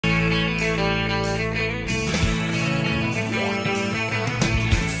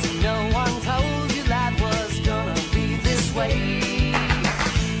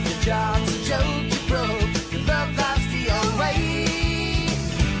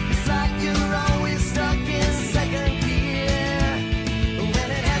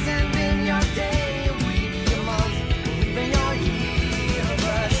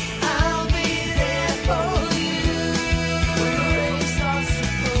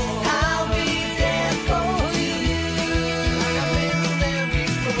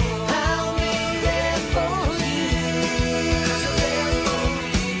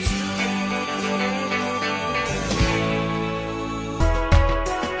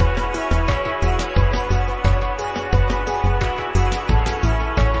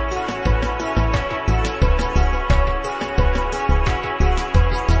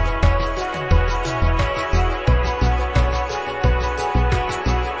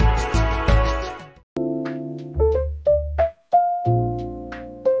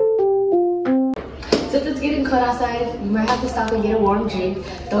cold outside, you might have to stop and get a warm drink.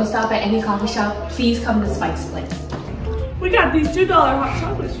 Don't stop at any coffee shop. Please come to Spike's Place. We got these $2 hot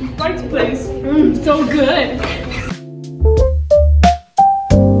chocolates from Spike's Place. So good.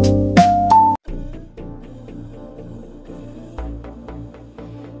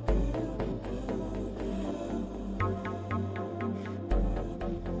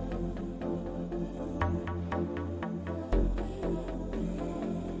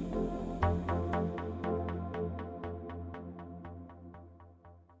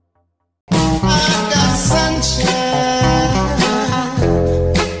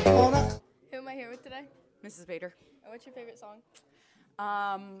 Mrs. Bader. What's your favorite song?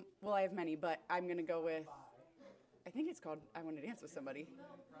 Well, I have many, but I'm gonna go with, I think it's called I Want to Dance with Somebody.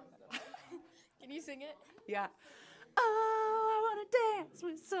 Can you sing it? Yeah. Oh, I want to dance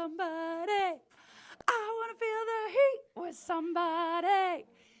with somebody. I want to feel the heat with somebody.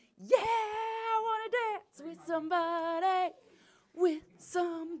 Yeah, I want to dance with somebody. With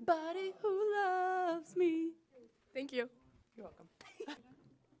somebody who loves me. Thank you. You're welcome.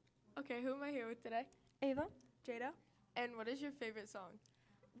 Okay, who am I here with today? Ava, Jada. And what is your favorite song?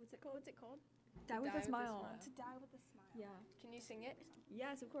 What's it called? Die with a Smile. To Die with a Smile. Yeah. Can you sing it?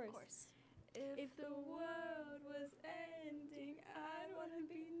 Yes, of course. If the world was ending, I'd want to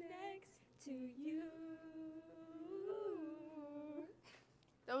be next to you.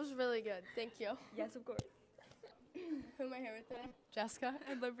 That was really good. Thank you. Yes, of course. Who am I here with today? Jessica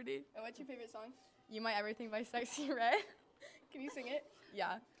and Liberty. And what's your favorite song? You My Everything by Sexy Red. Can you sing it?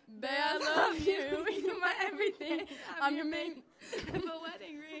 Yeah. Babe, I love you. You're my everything. I'm your main. The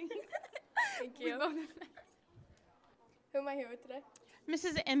wedding ring. Thank you. Who am I here with today?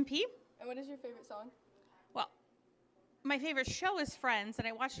 Mrs. MP. And what is your favorite song? Well, my favorite show is Friends, and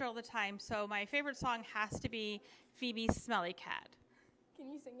I watch it all the time, so my favorite song has to be Phoebe's Smelly Cat. Can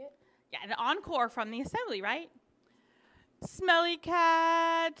you sing it? Yeah, an encore from the assembly, right? Smelly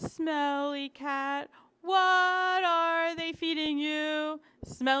cat, what are they feeding you?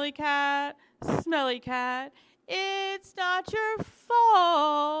 Smelly cat, it's not your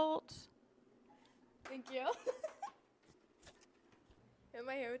fault. Thank you. Who am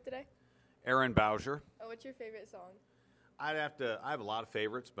I here with today? Aaron Bowser. Oh, what's your favorite song? I have a lot of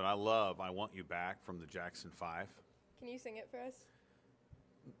favorites, but I love I Want You Back from the Jackson 5. Can you sing it for us?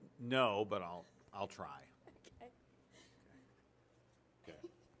 No, but I'll try. Okay. Okay.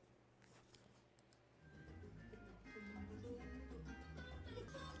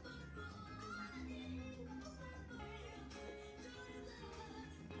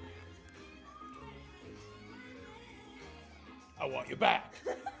 I want you back.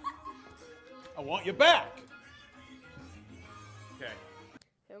 I want you back. Okay.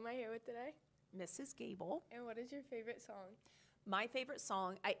 Who am I here with today? Mrs. Gable. And what is your favorite song? My favorite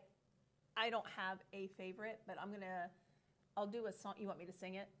song, I don't have a favorite, but I'll do a song. You want me to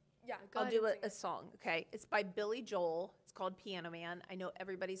sing it? Yeah, I'll do a song, okay? It's by Billy Joel. It's called Piano Man. I know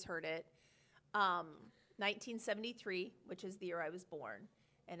everybody's heard it. 1973, which is the year I was born.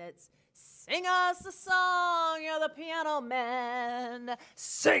 And it's, sing us a song, you're the piano man.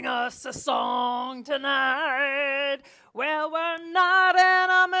 Sing us a song tonight. Well, we're not in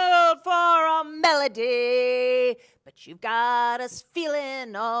a mood for a melody, but you've got us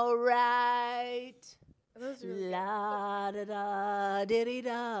feeling all right. La da da diddy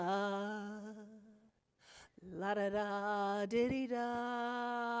da. La da da diddy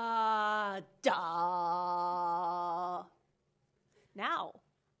da da. Now,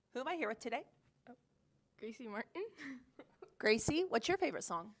 who am I here with today? Oh, Gracie Martin. Gracie, what's your favorite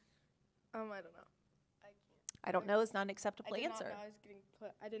song? I don't know. I don't know is not an acceptable answer.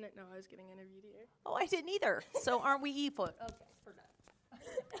 I didn't know I was getting interviewed here. Oh, I didn't either. So aren't we equal? Okay, we're done.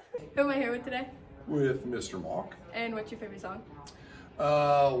 Who am I here with today? With Mr. Mock. And what's your favorite song?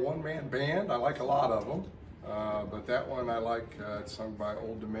 One-man band. I like a lot of them, but that one I like. It's sung by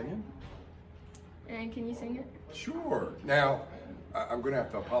Old Dominion. And can you sing it? Sure. Now, I'm going to have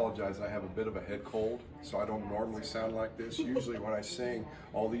to apologize. I have a bit of a head cold, so I don't normally sound like this. Usually when I sing,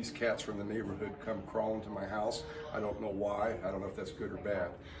 all these cats from the neighborhood come crawling to my house. I don't know why. I don't know if that's good or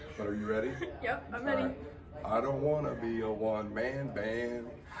bad. But are you ready? Yep, I'm ready. Right. I don't want to be a one-man band.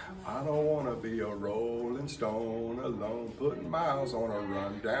 I don't want to be a Rolling Stone alone, putting miles on a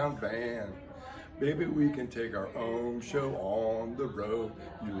rundown van. Baby, we can take our own show on the road.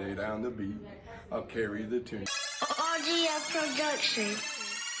 You lay down the beat, I'll carry the tune. RGF Production.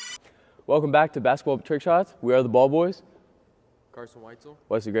 Welcome back to Basketball Trick Shots. We are the Ball Boys. Carson Weitzel.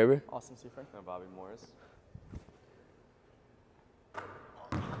 Wesley Graber. Austin C. Franklin. And Bobby Morris.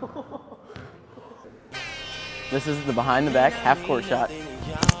 This is the behind the back half court shot.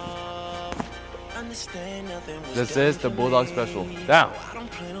 This is the Bulldog special. Down.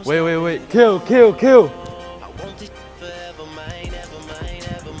 Wait. Kill.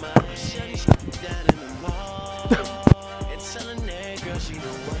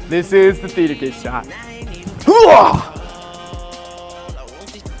 This is the theater kid shot.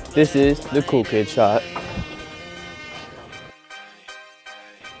 This is the cool kid shot.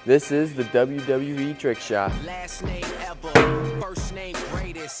 This is the WWE trick shot.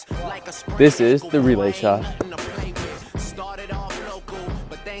 This is the relay shot.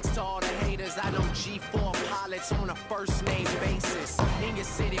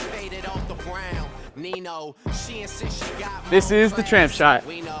 This is the tramp shot.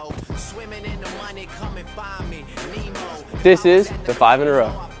 This is the 5 in a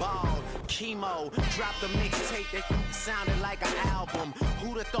row. Drop the mixtape that sounded like an album.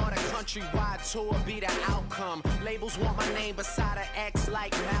 Who'd have thought a countrywide tour be the outcome? Labels want my name beside an X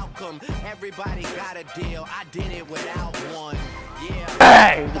like Malcolm. Everybody got a deal, I did it without one. Yeah,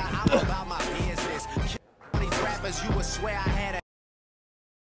 hey. I'm about my business. These rappers, you would swear I had a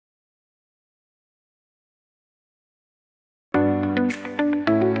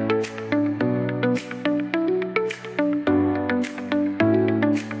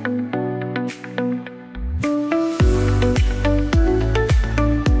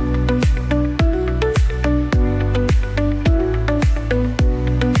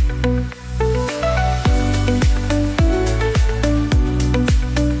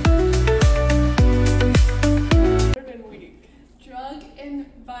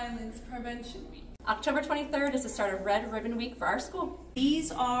October 23rd is the start of Red Ribbon Week for our school.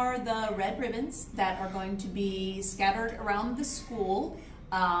 These are the red ribbons that are going to be scattered around the school.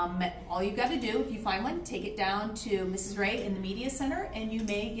 All you got to do, if you find one, take it down to Mrs. Ray in the Media Center and you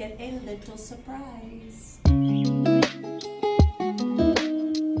may get a little surprise.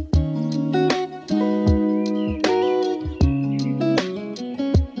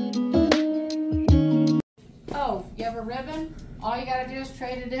 Oh, you have a ribbon? All you gotta do is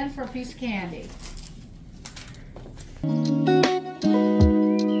trade it in for a piece of candy.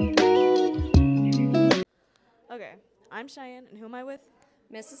 Okay, I'm Cheyenne, and who am I with?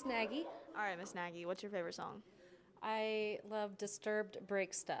 Mrs. Nagy. All right, Miss Nagy, what's your favorite song? I love Disturbed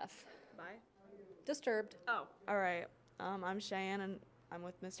Break Stuff. Bye. Disturbed. Oh. All right, I'm Cheyenne, and I'm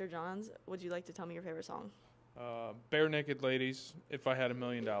with Mr. Johns. Would you like to tell me your favorite song? Bare Naked Ladies, If I Had $1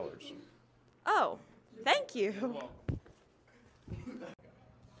 Million. Oh, thank you.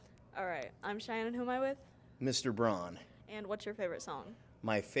 All right, I'm Cheyenne, and who am I with? Mr. Braun. And what's your favorite song?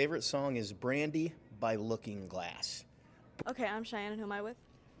 My favorite song is Brandy by Looking Glass. Okay, I'm Cheyenne, and who am I with?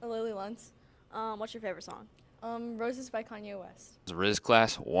 Lily Luntz. What's your favorite song? Roses by Kanye West. It's Riz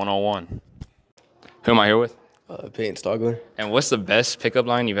Class 101. Who am I here with? Peyton Stogler. And what's the best pickup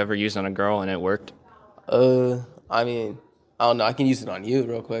line you've ever used on a girl and it worked? I mean, I don't know. I can use it on you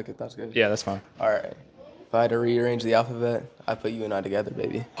real quick if that's good. Yeah, that's fine. All right. If I had to rearrange the alphabet, I put you and I together,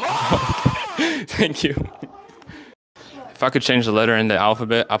 baby. Thank you. If I could change the letter in the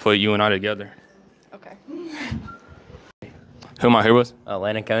alphabet, I put you and I together. Okay. Who am I here with?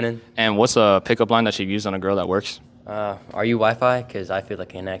 Landon Conan. And what's a pickup line that you've used on a girl that works? Are you Wi-Fi? Because I feel like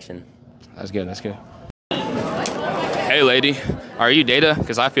a connection. That's good, that's good. Hey, lady, are you data?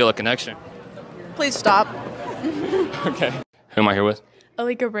 Because I feel a connection. Please stop. Okay. Who am I here with?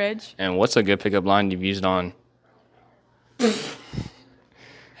 Alika Bridge. And what's a good pickup line you've used on?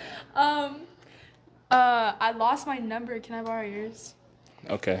 I lost my number. Can I borrow yours?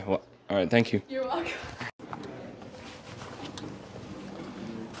 Okay, well, all right, thank you. You're welcome.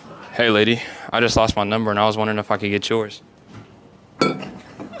 Hey, lady, I just lost my number and I was wondering if I could get yours. Who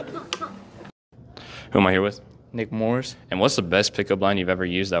am I here with? Nick Morris. And what's the best pickup line you've ever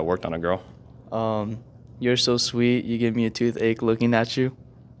used that worked on a girl? You're so sweet, you give me a toothache looking at you.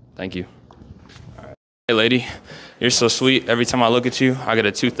 Thank you. All right. Hey, lady, you're so sweet. Every time I look at you, I get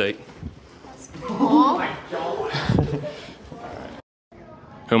a toothache. Oh my God.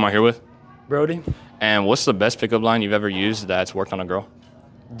 Who am I here with? Brody. And what's the best pickup line you've ever used that's worked on a girl?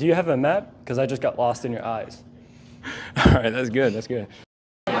 Do you have a map? Because I just got lost in your eyes. All right, that's good, that's good.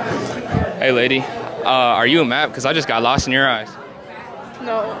 Hey, lady, are you a map? Because I just got lost in your eyes.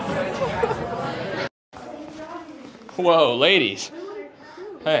 No. Whoa, ladies.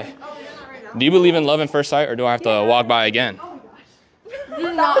 Hey, do you believe in love at first sight, or do I have to walk by again? You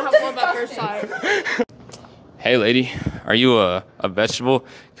do not have love at first sight. Hey, lady, are you a vegetable?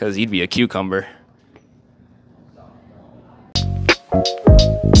 Because you'd be a cucumber.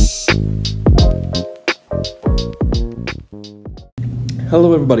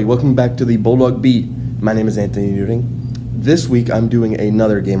 Hello everybody, welcome back to the Bulldog Beat. My name is Anthony Newting. This week I'm doing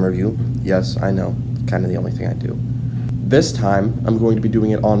another game review. Yes, I know, kind of the only thing I do. This time I'm going to be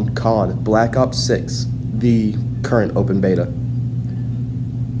doing it on COD Black Ops 6, the current open beta.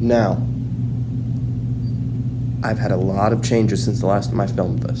 Now, I've had a lot of changes since the last time I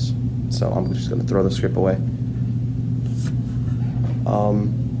filmed this, so I'm just going to throw the script away.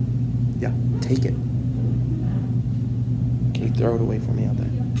 Yeah, take it. Can you throw it away for me out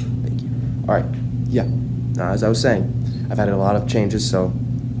there? Thank you. All right, yeah. As I was saying, I've had a lot of changes, so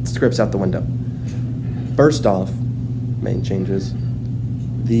script's out the window. First off, main changes,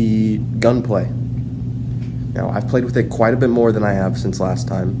 the gunplay. Now, I've played with it quite a bit more than I have since last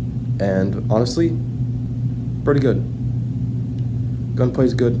time, and honestly, pretty good.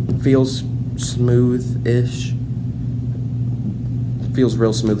 Gunplay's good. Feels smooth-ish. Feels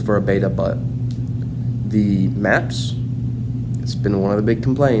real smooth for a beta, but the maps, it's been one of the big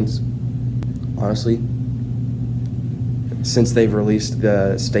complaints. Honestly, since they've released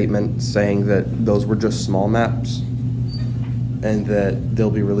the statement saying that those were just small maps and that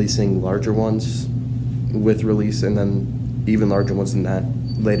they'll be releasing larger ones with release and then even larger ones than that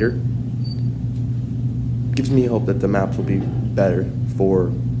later, gives me hope that the maps will be better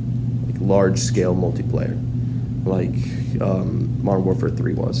for like large-scale multiplayer, like Modern Warfare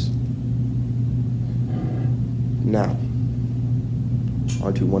 3 was. Now,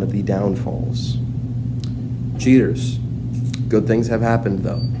 onto one of the downfalls. Cheaters. Good things have happened,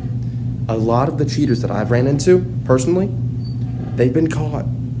 though. A lot of the cheaters that I've ran into, personally, they've been caught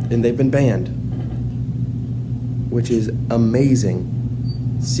and they've been banned, which is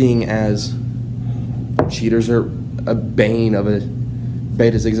amazing, seeing as cheaters are a bane of a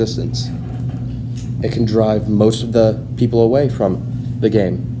beta's existence. It can drive most of the people away from the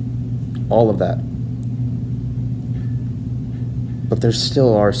game. All of that. But there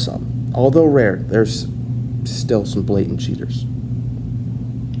still are some. Although rare, there's still some blatant cheaters.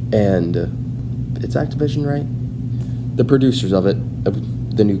 And it's Activision, right? The producers of it,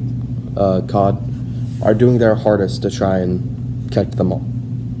 of the new COD, are doing their hardest to try and catch them all.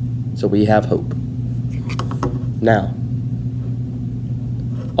 So we have hope. Now,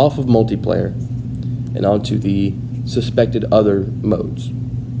 off of multiplayer and onto the suspected other modes.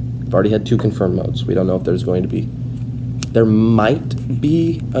 We've already had 2 confirmed modes. We don't know if there's going to be. There might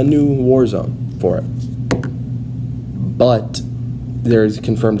be a new Warzone for it. But there's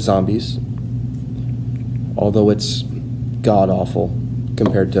confirmed zombies. Although it's god-awful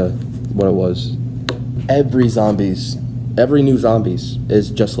compared to what it was. Every new zombies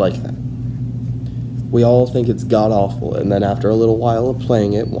is just like that. We all think it's god-awful, and then after a little while of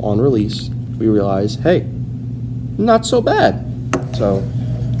playing it on release, we realize, hey, not so bad. So,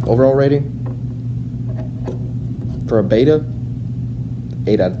 overall rating, for a beta,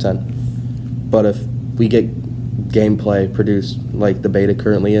 8 out of 10. But if we get gameplay produced like the beta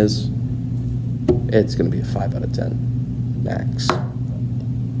currently is, it's going to be a 5 out of 10, max.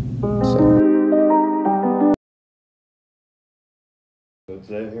 So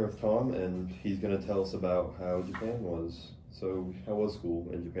today I'm here with Tom, and he's going to tell us about how Japan was. So how was school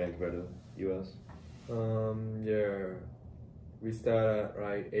in Japan compared to U.S.? Yeah, we start at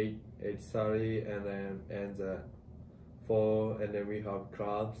like 8:30 and then ends at 4, and then we have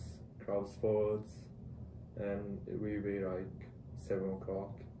club sports, and it will be like 7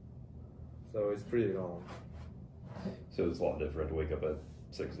 o'clock. So it's pretty long. So it's a lot different to wake up at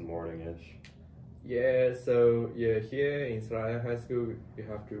 6 in the morning-ish. Yeah, so yeah, here in Saraya High School, you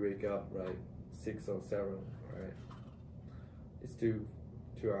have to wake up like 6 or 7, right? It's too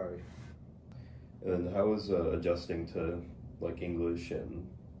early. And then how was adjusting to like English and?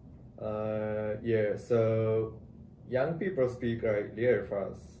 Yeah, so young people speak like really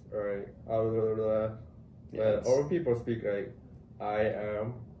fast, right? But old people speak like I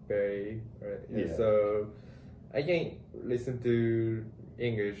am very, right? Yeah. So I can listen to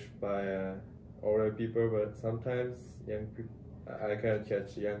English by older people, but sometimes young people, I can't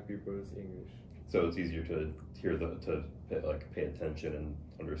catch young people's English. So it's easier to hear pay attention and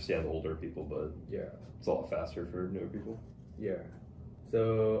understand older people, but yeah, it's a lot faster for newer people. Yeah.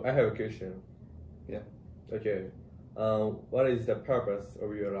 So I have a question. Yeah. Okay. What is the purpose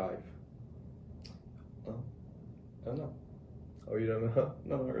of your life? I don't know. Oh, you don't know?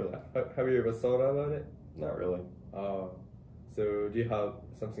 No, not really. Have you ever thought about it? Not really. So do you have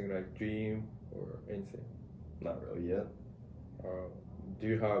something like dream or anything? Not really yet. Do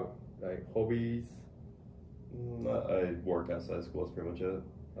you have like hobbies? I work outside school. That's pretty much it.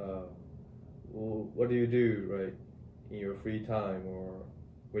 Well, what do you do, right, in your free time or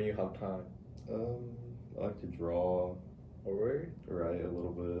when you have time? I like to draw. Oh, really? Write a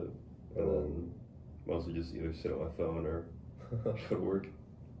little bit, and then mostly just either sit on my phone or go to work.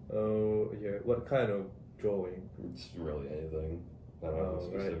 Oh, yeah. What kind of drawing? It's really anything. I don't know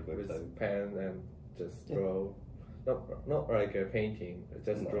specifically. Right. With pen and just draw. Not like a painting,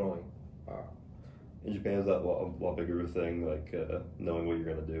 just drawing. In Japan, is that a lot bigger of a thing, like knowing what you're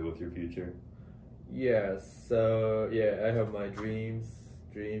going to do with your future? Yeah, so yeah, I have my visions,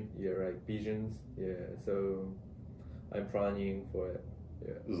 visions. Yeah, so I'm planning for it.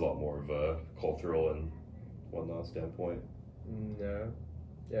 Yeah. There's a lot more of a cultural and whatnot standpoint. No,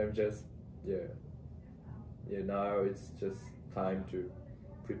 yeah, I'm just now it's just time to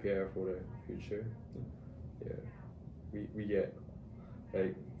prepare for the future. Yeah, we get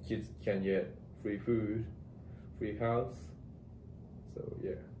like kids can get free food, free house. So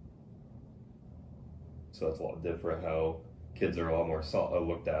yeah. So that's a lot different. How kids are a lot more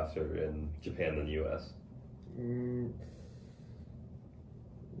looked after in Japan than the U.S.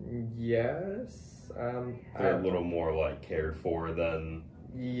 Yes. They're a little more like cared for than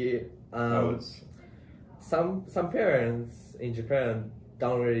how it's. Some parents in Japan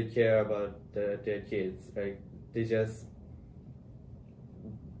don't really care about their kids. Like they just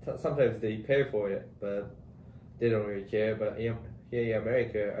sometimes they pay for it, but they don't really care. But here in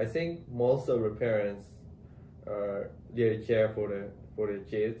America, I think most of the parents really care for the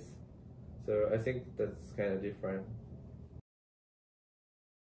kids. So I think that's kind of different.